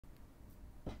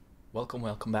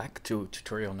Welcome back to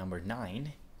tutorial number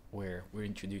 9, where we're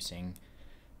introducing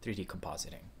 3D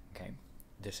compositing. Okay,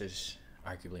 this is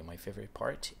arguably my favorite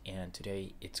part, and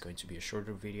today it's going to be a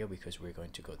shorter video because we're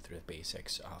going to go through the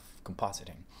basics of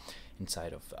compositing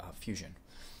inside of Fusion.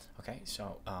 Okay,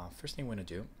 so first thing we're going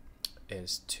to do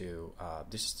is to,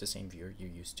 this is the same viewer you're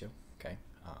used to, okay,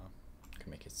 you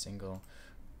can make it single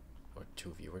or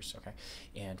 2 viewers, okay,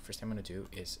 and first thing I'm going to do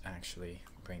is actually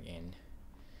bring in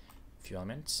few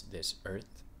elements, this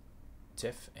earth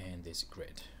diff and this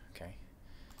grid. Okay,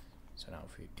 so now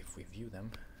if we view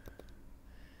them,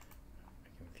 I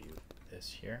can view this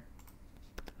here,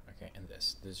 okay, and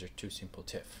these are 2 simple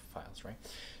TIFF files, right?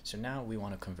 So now we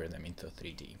want to convert them into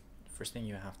 3D. First thing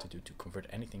you have to do to convert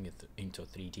anything into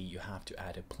 3D, you have to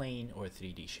add a plane or a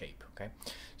 3D shape. Okay,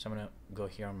 so I'm gonna go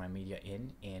here on my media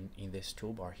and in this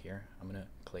toolbar here I'm gonna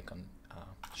click on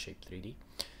shape 3D.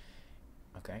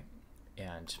 Okay,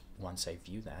 and once I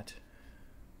view that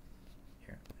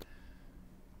here,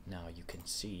 now you can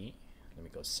see, let me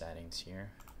go settings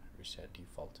here, reset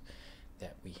default,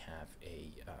 that we have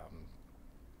a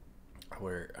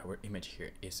our image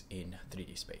here is in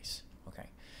 3D space. Okay,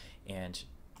 and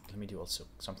let me do also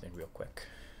something real quick.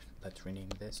 Let's rename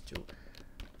this to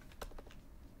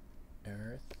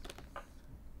earth.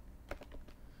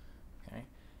 Okay,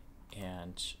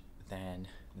 and then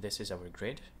this is our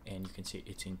grid, and you can see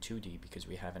it's in 2D because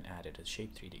we haven't added a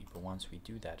shape 3D, but once we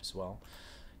do that as well,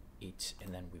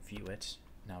 and then we view it,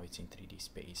 now it's in 3D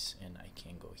space, and I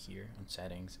can go here on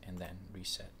settings and then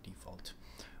reset default,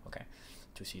 okay,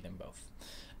 to see them both.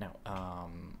 Now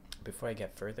before I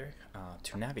get further,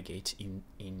 to navigate in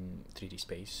 3D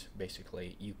space,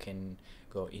 basically you can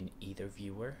go in either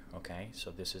viewer. Okay,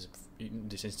 so this is, in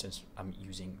this instance I'm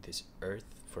using this earth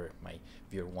for my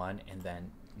viewer 1, and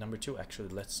then number 2, actually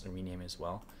let's rename as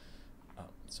well.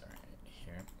 Sorry,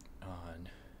 here on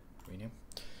rename,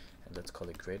 and let's call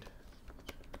it grid.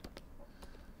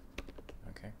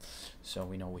 Okay, so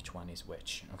we know which one is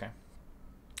which. Okay,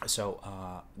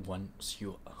 so once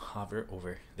you hover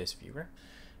over this viewer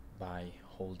by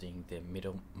holding the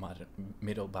middle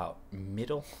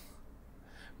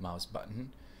mouse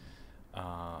button,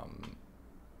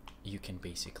 you can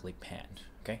basically pan.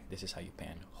 Okay, this is how you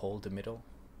pan. Hold the middle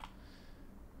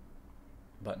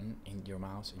button in your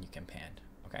mouse and you can pan.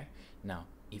 Okay, now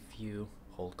if you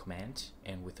hold command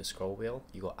and with the scroll wheel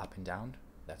you go up and down,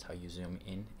 that's how you zoom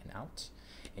in and out.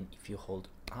 And if you hold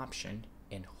option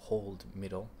and hold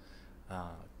middle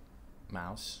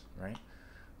mouse, right,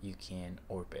 you can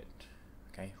orbit,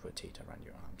 okay, rotate around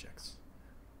your objects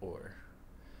or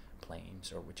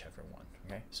planes or whichever one.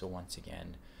 Okay, so once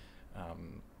again,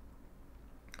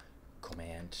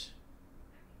 command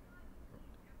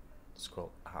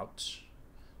scroll out,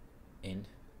 in,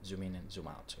 zoom in and zoom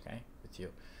out, okay, with your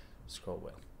scroll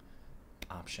wheel.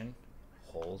 Option,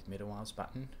 hold middle mouse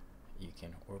button, you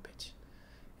can orbit,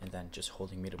 and then just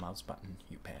holding middle mouse button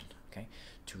you pan. Okay,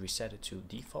 to reset it to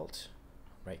default,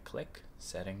 right click,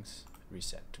 settings,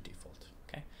 reset to default.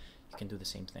 Okay, you can do the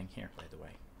same thing here, by the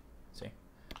way. See,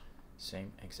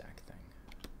 same exact thing.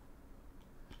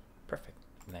 Perfect.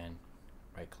 Then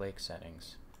right click,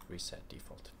 settings, reset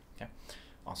default. Okay,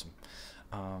 awesome.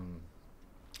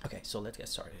 Okay, so let's get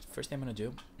started. First thing I'm gonna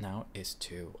do now is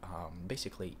to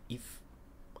basically, if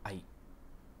I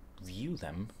view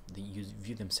them, you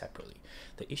view them separately.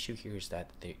 The issue here is that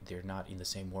they're not in the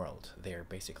same world. They're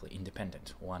basically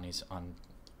independent. One is on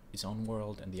its own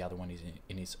world and the other one is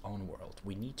in its own world.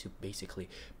 We need to basically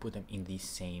put them in the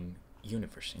same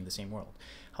universe, in the same world.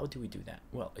 How do we do that?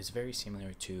 Well, it's very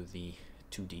similar to the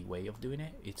 2D way of doing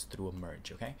it. It's through a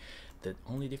merge. Okay, the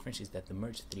only difference is that the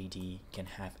merge 3D can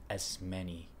have as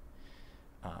many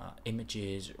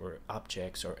images or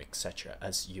objects or etc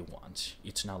as you want.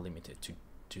 It's not limited to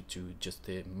just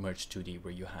the merge 2D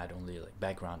where you had only like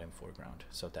background and foreground.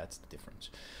 So that's the difference.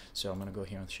 So I'm gonna go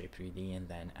here on shape 3D and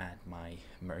then add my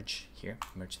merge here,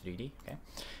 merge 3D. Okay,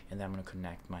 and then I'm gonna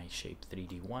connect my shape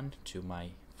 3D 1 to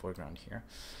my foreground here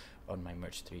on my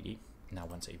merge 3D. Now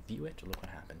once I view it, look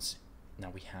what happens. Now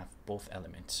we have both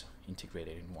elements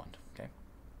integrated in one. Okay,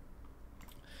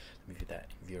 let me view that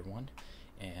in viewer 1,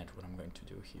 and what I'm going to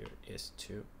do here is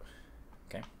to,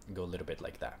 okay, go a little bit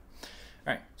like that.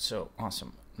 All right, so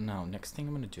awesome. Now next thing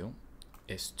I'm going to do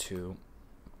is to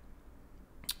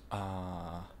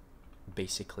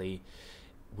basically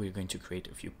we're going to create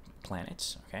a few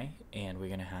planets, okay, and we're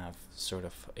going to have sort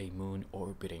of a moon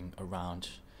orbiting around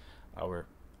our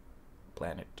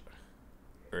planet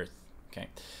Earth. Okay,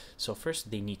 so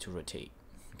first they need to rotate.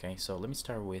 Okay, so let me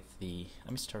start with the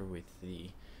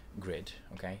grid.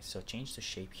 Okay, so change the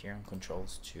shape here on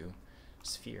controls to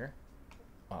sphere.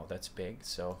 Wow, that's big.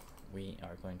 So we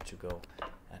are going to go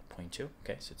at 0.2.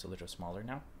 Okay, so it's a little smaller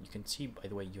now. You can see, by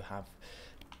the way, you have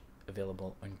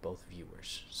available on both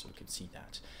viewers, so you can see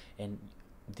that. And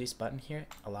this button here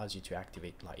allows you to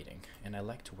activate lighting, and I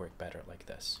like to work better like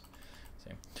this.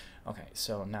 See? Okay,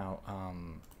 so now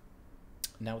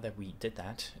now that we did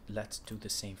that, let's do the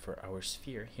same for our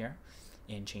sphere here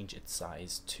and change its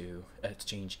size to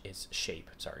change its shape,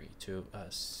 sorry, to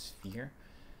a sphere.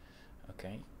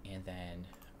 Okay, and then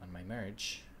on my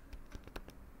merge,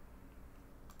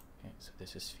 okay, so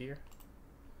this is sphere,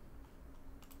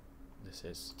 this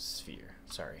is sphere.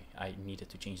 Sorry, I needed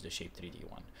to change the shape 3D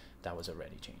one. That was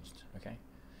already changed. Okay,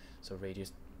 so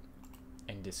radius,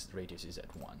 and this radius is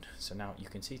at 1. So now you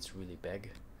can see it's really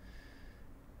big,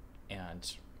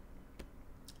 and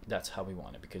that's how we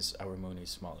want it because our moon is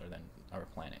smaller than our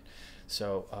planet.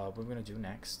 So what we're going to do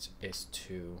next is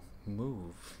to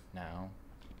move now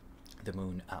the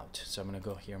moon out. So I'm going to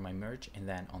go here, my merge, and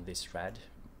then on this red,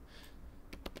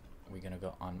 we're going to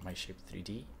go on my shape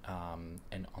 3D,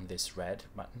 and on this red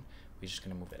button, we're just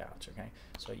going to move it out. Okay,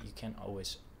 so you can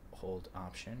always hold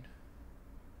option,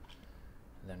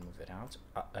 then move it out.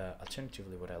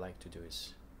 Alternatively, what I like to do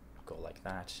is go like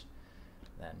that,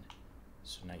 then,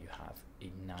 so now you have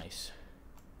a nice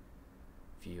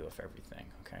view of everything.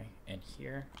 Okay, and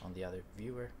here on the other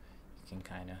viewer, you can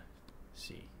kind of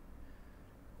see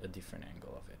a different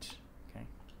angle of it. Okay,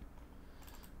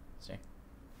 see?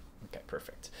 Okay,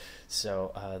 perfect.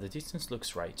 So the distance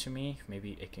looks right to me.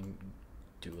 Maybe I can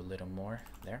do a little more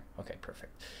there. Okay,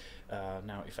 perfect.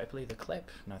 Now if I play the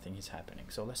clip, nothing is happening.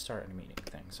 So let's start animating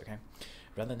things. Okay,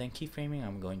 rather than keyframing,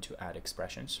 I'm going to add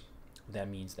expressions. That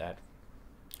means that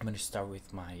I'm going to start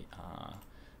with my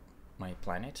my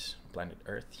planet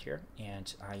Earth here,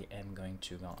 and I am going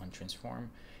to go on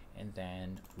transform, and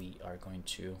then we are going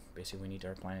to basically, we need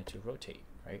our planet to rotate,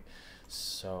 right?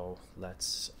 So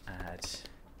let's add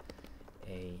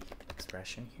a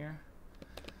expression here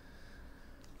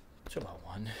to about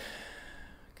 1.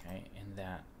 Okay, and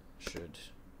that should,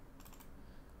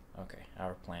 okay,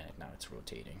 our planet now, it's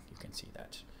rotating, you can see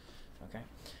that. Okay,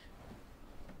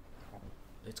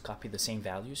 let's copy the same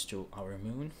values to our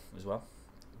moon as well.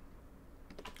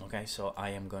 Okay, so I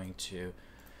am going to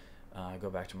go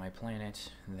back to my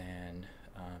planet, then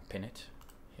pin it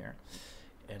here,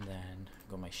 and then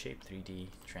go my shape 3D,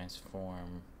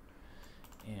 transform,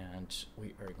 and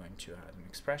we are going to add an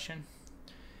expression,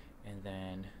 and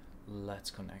then let's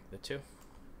connect the two.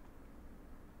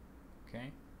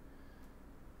 Okay,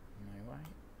 my way.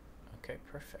 Okay,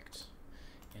 perfect.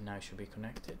 And now it should be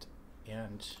connected,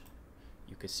 and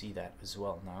you can see that as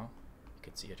well now. You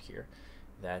can see it here,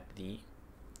 that the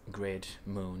grid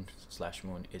moon /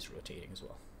 moon is rotating as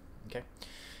well. Okay,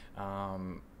 I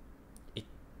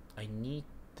need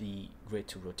the grid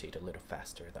to rotate a little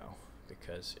faster though,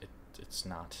 because it's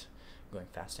not going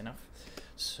fast enough.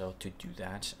 So to do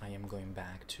that, I am going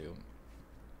back to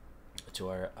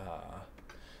our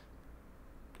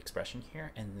expression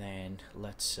here, and then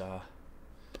let's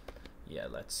yeah,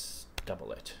 let's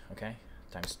double it. Okay,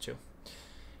 times 2,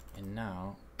 and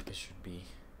now it should be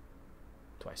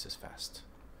twice as fast.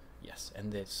 Yes,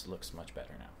 and this looks much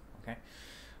better now. Okay,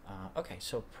 okay,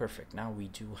 so perfect. Now we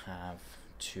do have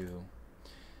 2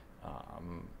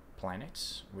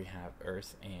 planets. We have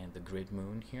Earth and the grid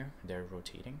moon here. They're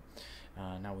rotating.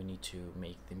 Now we need to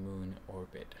make the moon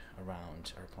orbit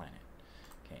around our planet.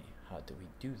 Okay, how do we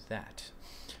do that?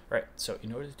 Right, so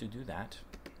in order to do that,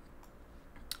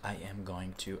 I am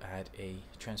going to add a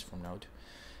transform node,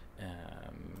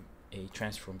 a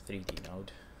transform 3D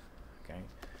node. Okay,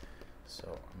 so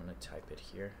I'm going to type it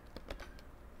here.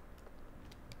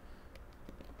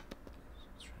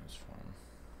 Transform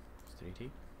 3D.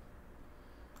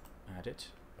 Add it.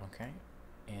 Okay,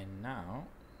 and now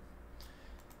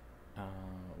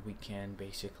we can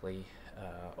basically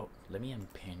oh, let me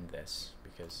unpin this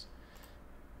because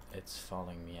it's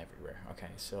following me everywhere.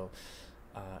 Okay, so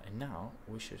and now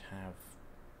we should have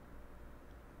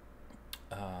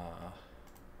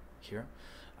here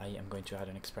I am going to add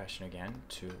an expression again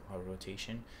to our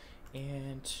rotation,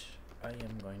 and I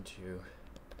am going to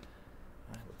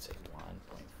let's say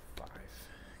 1.5.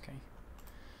 okay,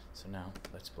 so now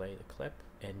let's play the clip,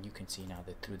 and you can see now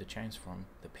that through the transform,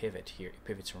 the pivot here, it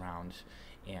pivots around,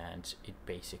 and it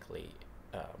basically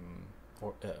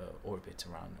orbits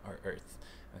around our Earth.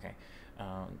 Okay,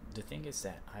 the thing is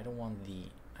that I don't want the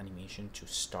animation to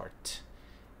start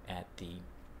at the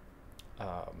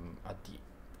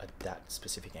at that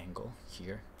specific angle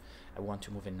here. I want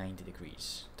to move it 90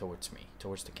 degrees towards me,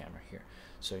 towards the camera here.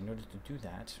 So in order to do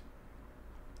that,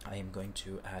 I am going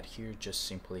to add here just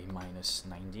simply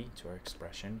 -90 to our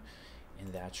expression,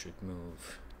 and that should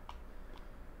move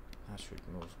I should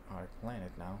move our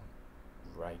planet now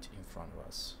right in front of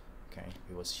us. Okay,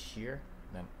 it was here,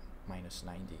 then minus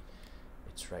 90.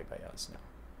 It's right by us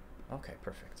now. Okay,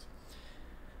 perfect.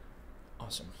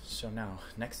 Awesome. So now,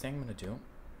 next thing I'm gonna do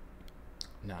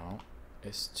now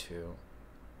is to,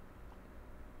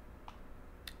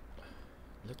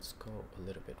 let's go a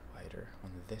little bit wider on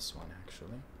this one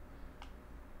actually.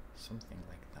 Something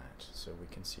like that, so we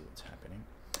can see what's happening.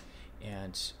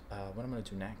 And what I'm gonna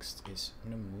do next is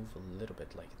I'm gonna move a little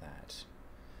bit like that.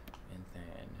 And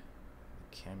then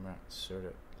the camera sort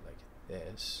of like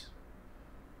this.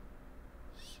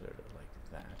 Sort of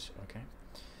like that, okay?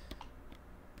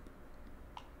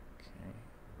 Okay,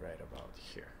 right about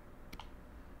here.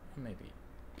 Maybe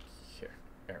here.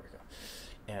 There we go.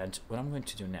 And what I'm going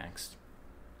to do next,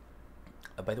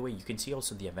 by the way, you can see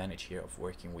also the advantage here of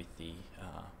working with the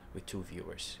with two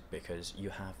viewers, because you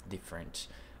have different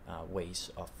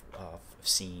ways of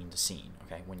seeing the scene.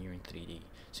 Okay, when you're in 3D,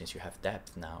 since you have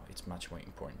depth now, it's much more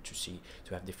important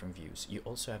to have different views. You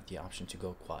also have the option to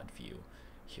go quad view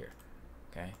here.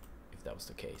 Okay, if that was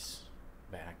the case,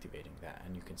 by activating that,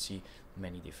 and you can see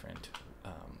many different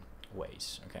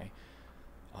ways. Okay,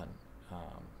 on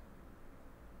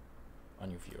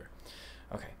your viewer.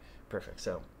 Okay, perfect.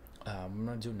 So what I'm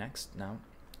gonna do next now,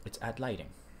 it's add lighting.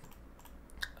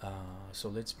 So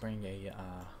let's bring a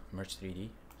merge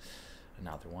 3D,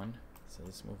 another one. So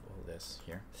let's move all this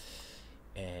here,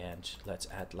 and let's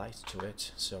add light to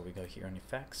it. So we go here on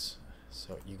effects.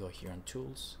 So you go here on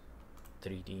tools,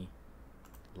 3D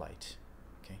light.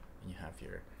 Okay, and you have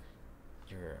your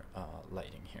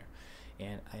lighting here,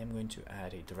 and I am going to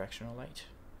add a directional light.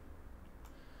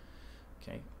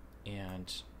 Okay,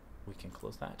 and we can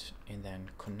close that and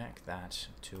then connect that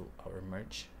to our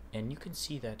merge, and you can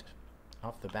see that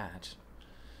off the bat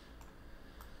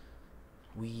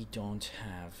we don't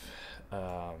have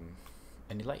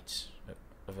any lights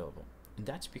available, and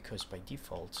that's because by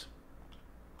default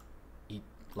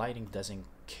lighting doesn't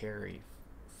carry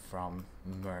from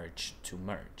merge to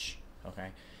merge. Okay,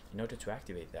 in order to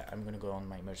activate that, I'm going to go on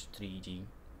my merge 3D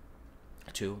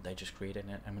tool that I just created,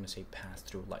 and I'm going to say pass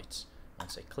through lights.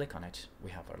 Once I click on it,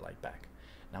 we have our light back.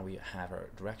 Now we have our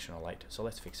directional light, so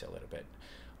let's fix it a little bit.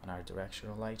 On our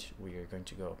directional light, we are going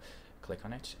to go click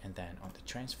on it, and then on the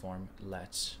transform,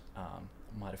 let's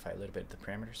modify a little bit the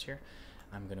parameters here.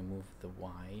 I'm going to move the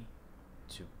Y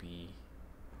to be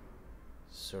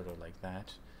sort of like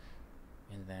that,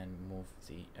 and then move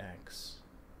the X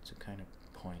to kind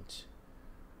of point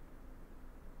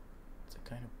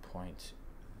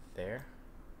there.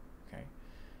 Okay,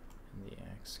 and the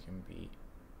X can be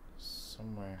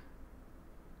somewhere.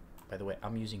 By the way,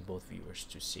 I'm using both viewers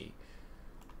to see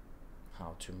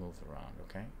how to move around.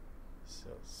 Okay, so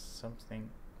something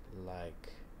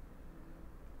like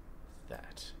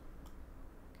that.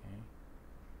 Okay,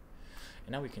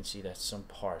 and now we can see that some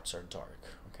parts are dark.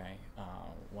 Okay,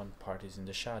 one part is in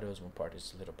the shadows, one part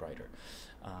is a little brighter.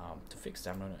 To fix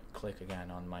that, I'm going to click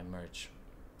again on my merge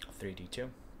 3D2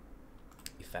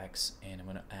 effects, and I'm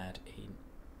going to add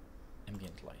a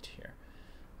ambient light here.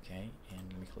 Okay,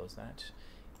 and let me close that,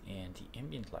 and the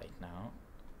ambient light now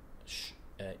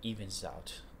evens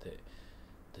out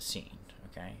the scene.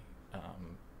 Okay,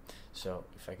 so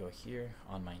if I go here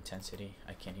on my intensity,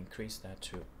 I can increase that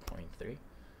to 0.3,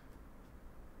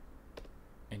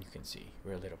 and you can see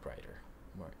we're a little brighter,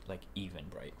 more like even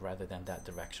bright rather than that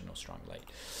directional strong light.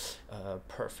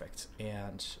 Perfect,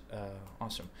 and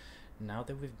awesome. Now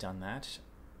that we've done that,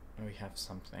 we have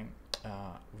something.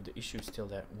 The issue is still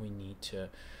that we need to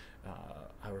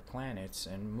our planets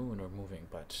and moon are moving,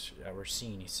 but our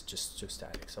scene is just too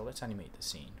static. So let's animate the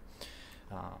scene.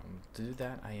 To do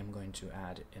that, I am going to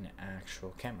add an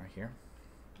actual camera here.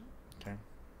 Okay,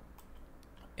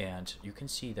 and you can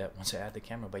see that once I add the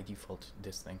camera, by default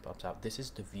this thing pops out. This is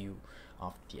the view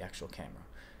of the actual camera,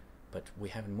 but we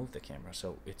haven't moved the camera,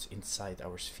 so it's inside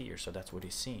our sphere, so that's what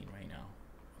it's seeing right now.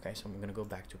 Okay, so I'm going to go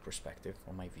back to perspective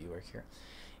on my viewer here,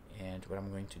 and what I'm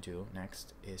going to do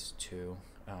next is to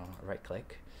right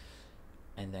click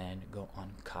and then go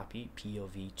on copy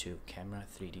POV to camera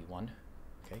 3D1.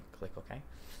 Okay, click OK,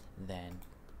 then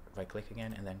right click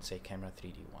again and then say camera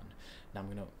 3D1. Now I'm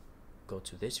going to go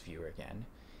to this viewer again,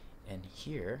 and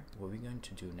here what we're going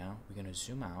to do now, we're going to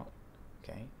zoom out.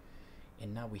 Okay,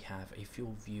 and now we have a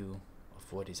full view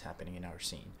of what is happening in our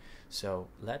scene. So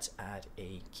let's add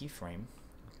a keyframe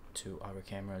to our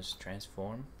camera's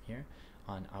transform here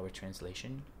on our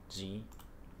translation Z,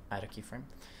 add a keyframe.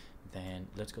 Then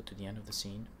let's go to the end of the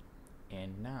scene,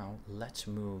 and now let's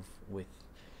move with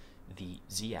the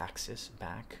Z-axis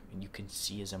back, and you can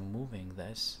see as I'm moving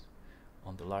this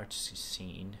on the large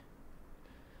scene,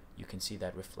 you can see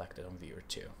that reflected on viewer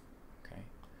 2. Okay,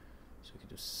 so we can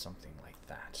do something like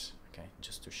that, okay,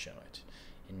 just to show it.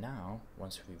 And now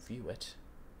once we view it,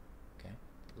 okay,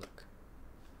 look,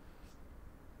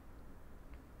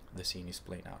 the scene is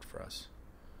playing out for us.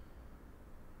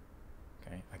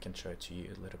 Okay, I can show it to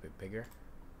you a little bit bigger.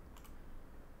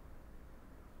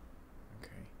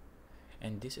 Okay,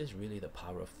 and this is really the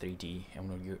power of 3D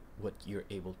and what you're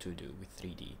able to do with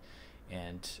 3D.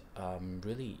 And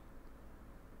really,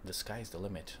 the sky is the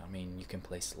limit. I mean, you can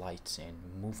place lights and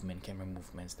camera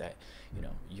movements that, you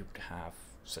know, you'd have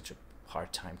such a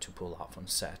hard time to pull off on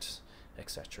set,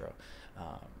 etc.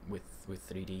 With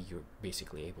 3D, you're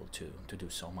basically able to do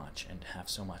so much and have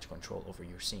so much control over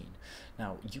your scene.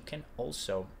 Now, you can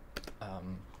also,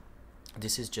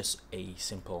 this is just a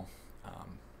simple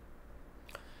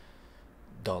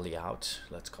dolly out,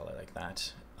 let's call it like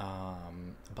that.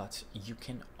 But you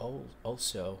can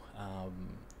also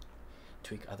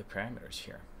tweak other parameters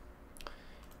here,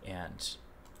 and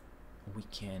we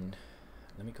can,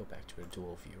 let me go back to a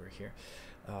dual viewer here.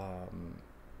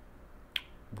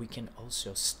 We can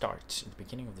also start at the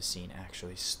beginning of the scene,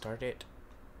 actually start it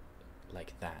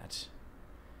like that,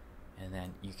 and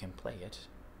then you can play it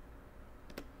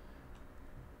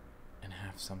and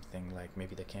have something like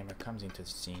maybe the camera comes into the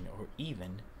scene, or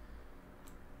even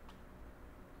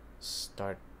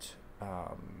start,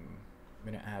 I'm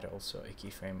going to add also a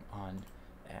keyframe on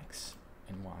X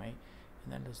and Y,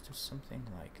 and then let's do something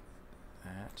like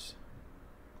that.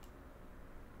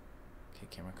 Okay,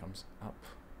 camera comes up,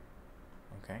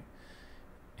 okay,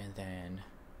 and then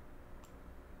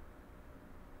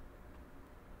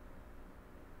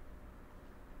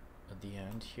at the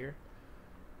end here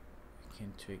we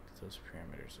can tweak those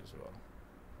parameters as well.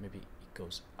 Maybe it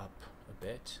goes up a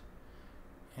bit,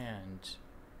 and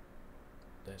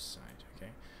this side.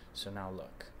 Okay, so now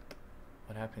look,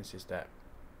 what happens is that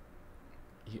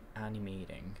you're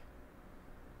animating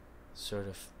sort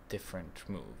of different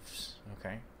moves,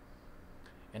 okay?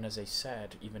 And as I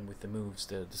said, even with the moves,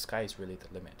 the sky is really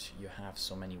the limit. You have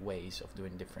so many ways of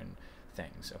doing different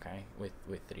things, okay, with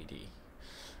 3D.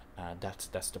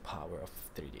 That's the power of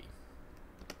 3D.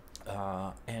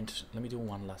 And let me do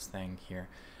one last thing here.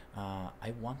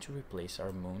 I want to replace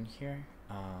our moon here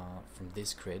from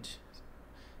this grid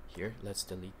here. Let's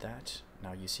delete that.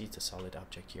 Now you see it's a solid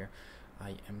object here.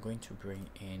 I am going to bring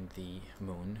in the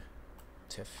moon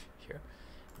TIFF here.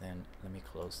 Then let me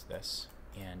close this,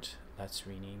 and let's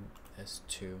rename this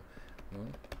to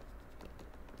moon.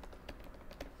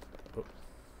 Oh.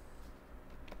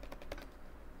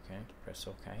 Okay, press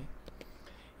OK.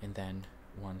 And then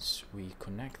once we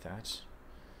connect that,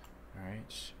 all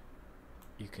right,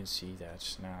 you can see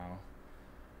that now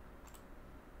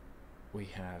we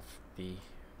have the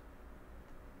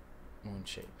moon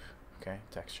shape, okay,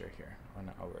 texture here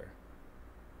on our,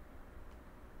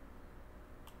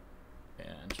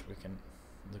 and we can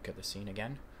look at the scene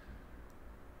again.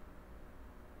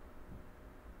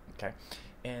 Okay,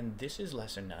 and this is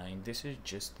lesson 9. This is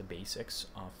just the basics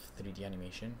of 3D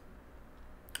animation.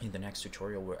 In the next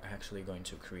tutorial, we're actually going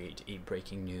to create a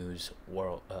breaking news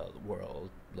world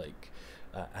like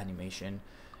animation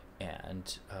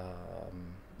and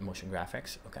motion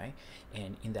graphics, okay?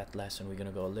 And in that lesson, we're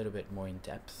gonna go a little bit more in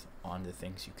depth on the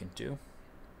things you can do.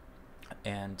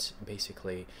 And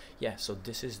basically, yeah, so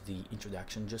this is the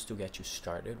introduction just to get you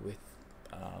started with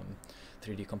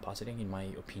 3D compositing. In my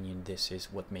opinion, this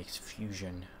is what makes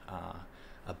Fusion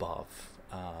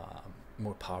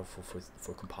more powerful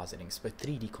for compositing, but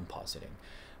 3D compositing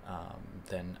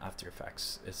than After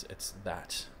Effects. It's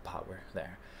that power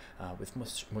there. With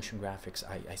motion graphics,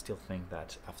 I still think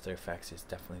that After Effects is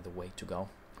definitely the way to go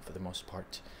for the most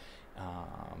part.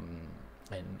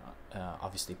 And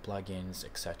obviously plugins,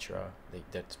 etc.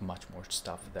 There's much more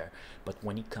stuff there. But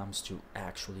when it comes to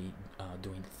actually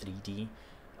doing 3D,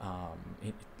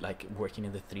 like working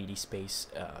in the 3D space,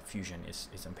 Fusion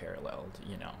is unparalleled.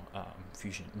 You know,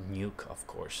 Fusion, Nuke, of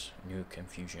course, Nuke and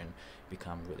Fusion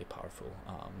become really powerful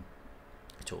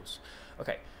tools.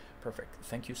 Okay, perfect.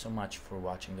 Thank you so much for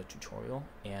watching the tutorial,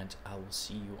 and I will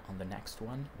see you on the next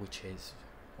one, which is,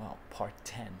 well, part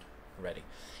 10 already,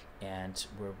 and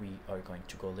where we are going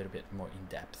to go a little bit more in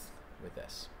depth with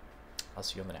this. I'll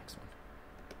see you on the next one.